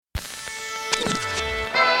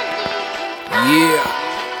Yeah,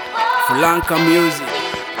 Flanka music,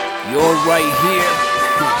 you're right here.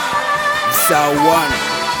 It's our one.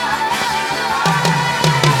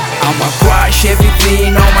 I'ma crush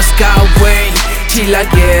everything on my skyway till I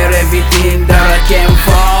get everything that I can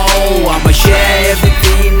for. I'ma share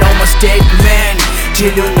everything on my statement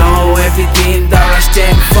till you know everything that I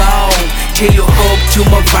stand for. Till you hope to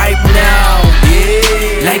my vibe now.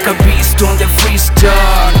 Yeah, like a beast on the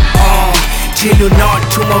freestyle. Till you know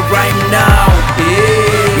to my rhyme now.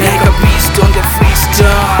 Yeah, like a beast on the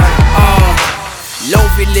freestyle.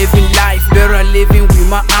 Lovy living life, better living with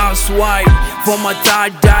my eyes wide. For my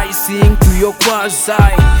third eye, sing to your quasi.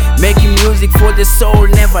 Making music for the soul,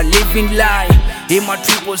 never living lie. In my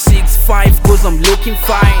 665, cause I'm looking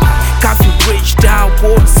fine. Coffee bridge down,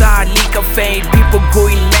 courtside, liquor fade. People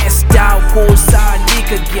going messed out, courtside,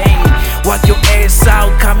 liquor game. Work your ass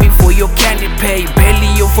out, coming for your candy pay.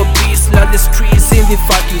 Belly of a beast, love the streets in the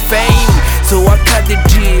fucking fame. So I cut the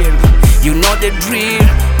deal, you know the drill.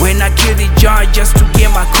 When I kill the jar just to get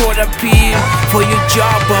my quota appeal. For your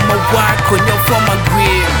job, I'ma work on your for my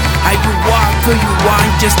grill. Are you walk or you want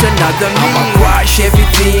just another meal? I'ma crush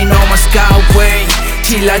everything on my skyway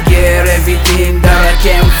till I get everything that I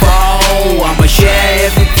can for. I'ma share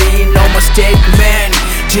everything on my statement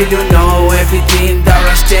till you know everything that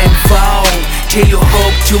I stand for. Till you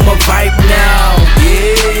hope to my vibe now.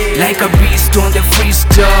 Yeah, like a beast on the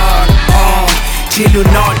freestyle. Till you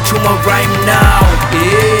know to my rhyme now.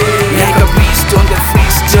 Yeah, like a beast on the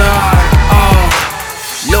freestyle.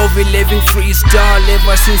 Lovy living freestyle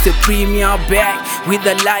ever since the premier back. With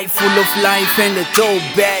a life full of life and the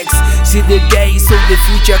throwbacks. See the days of the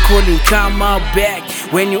future calling, come out back.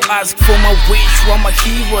 When you ask for my wish, want my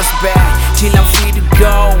heroes back. Till I'm free to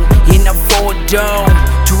go in a 4-door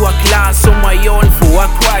to a class on my own for a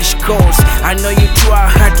crash course. I know you try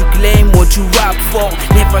hard to claim what you rap for.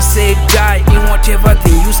 Never say die in whatever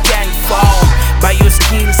thing you stand for. By your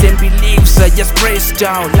skills and beliefs, I just press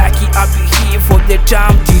down. Lucky I'll be here for the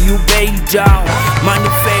time till you bail down.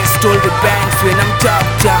 Manifest all the banks when I'm top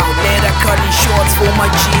down. Later cutting shorts for my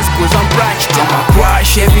G's cause I'm branched down. I'ma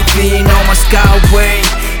crush everything on my skyway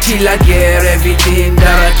till I get everything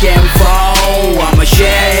that I can for. I'ma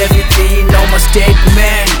share everything on my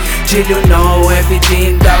statement till you know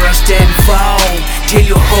everything that I stand for. Till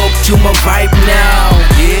you hope to my vibe now.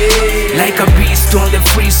 Yeah, like a beast on the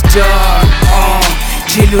freestyle.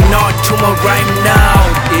 Till you know to my rhyme now.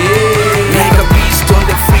 Yeah, like a beast on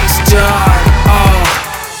the freestyle.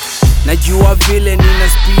 Najua vile nina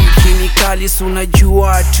speed kinikali,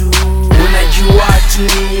 unajua tu, unajua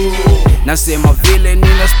tu. Nasema vile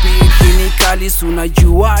nina speed kinikali,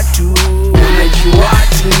 unajua tu, unajua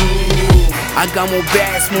tu. I got more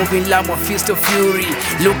bass moving like my fist of fury.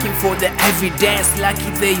 Looking for the evidence,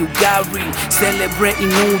 lucky there you got it. Celebrating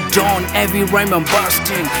new dawn, every rhyme I'm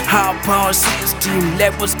busting. High power system,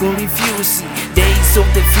 levels gon' refuse it. Days of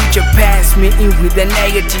the future past, meeting with the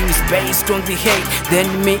negatives. Based on the hate, then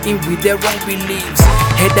meeting with the wrong beliefs.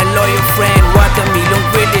 Had a loyal friend, what a million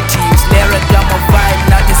relatives. Later got my vibe,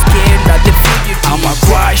 not the scared, not the fugitive. I'ma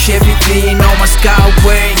crush everything on my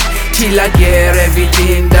skyway till I get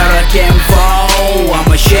everything that I can for.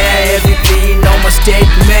 I'ma share everything on my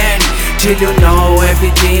statement till you know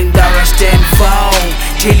everything that I stand for.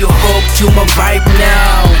 Till you hope to my vibe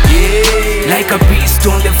now. Yeah, like a beast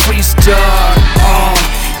on the freestyle.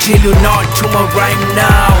 Till you know to my rhyme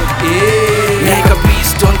now. Yeah, like a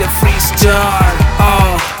beast on the freestyle.